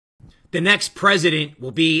the next president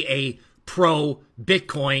will be a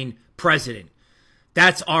pro-Bitcoin president.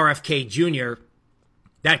 That's RFK Jr.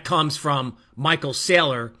 That comes from Michael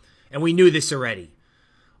Saylor, and we knew this already.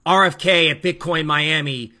 RFK at Bitcoin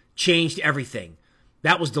Miami changed everything.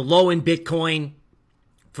 That was the low in Bitcoin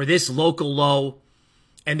for this local low,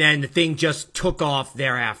 and then the thing just took off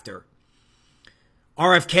thereafter.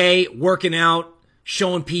 RFK working out,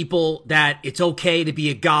 showing people that it's okay to be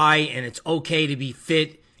a guy and it's okay to be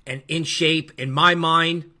fit and in shape, in my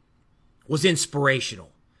mind, was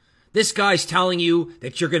inspirational. This guy's telling you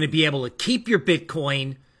that you're going to be able to keep your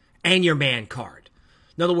Bitcoin and your man card.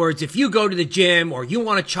 In other words, if you go to the gym or you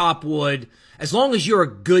want to chop wood, as long as you're a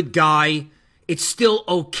good guy, it's still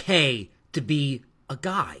okay to be a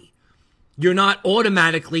guy. You're not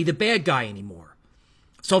automatically the bad guy anymore.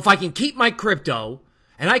 So if I can keep my crypto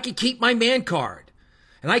and I can keep my man card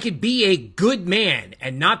and I can be a good man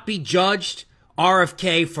and not be judged,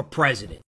 RFK for president.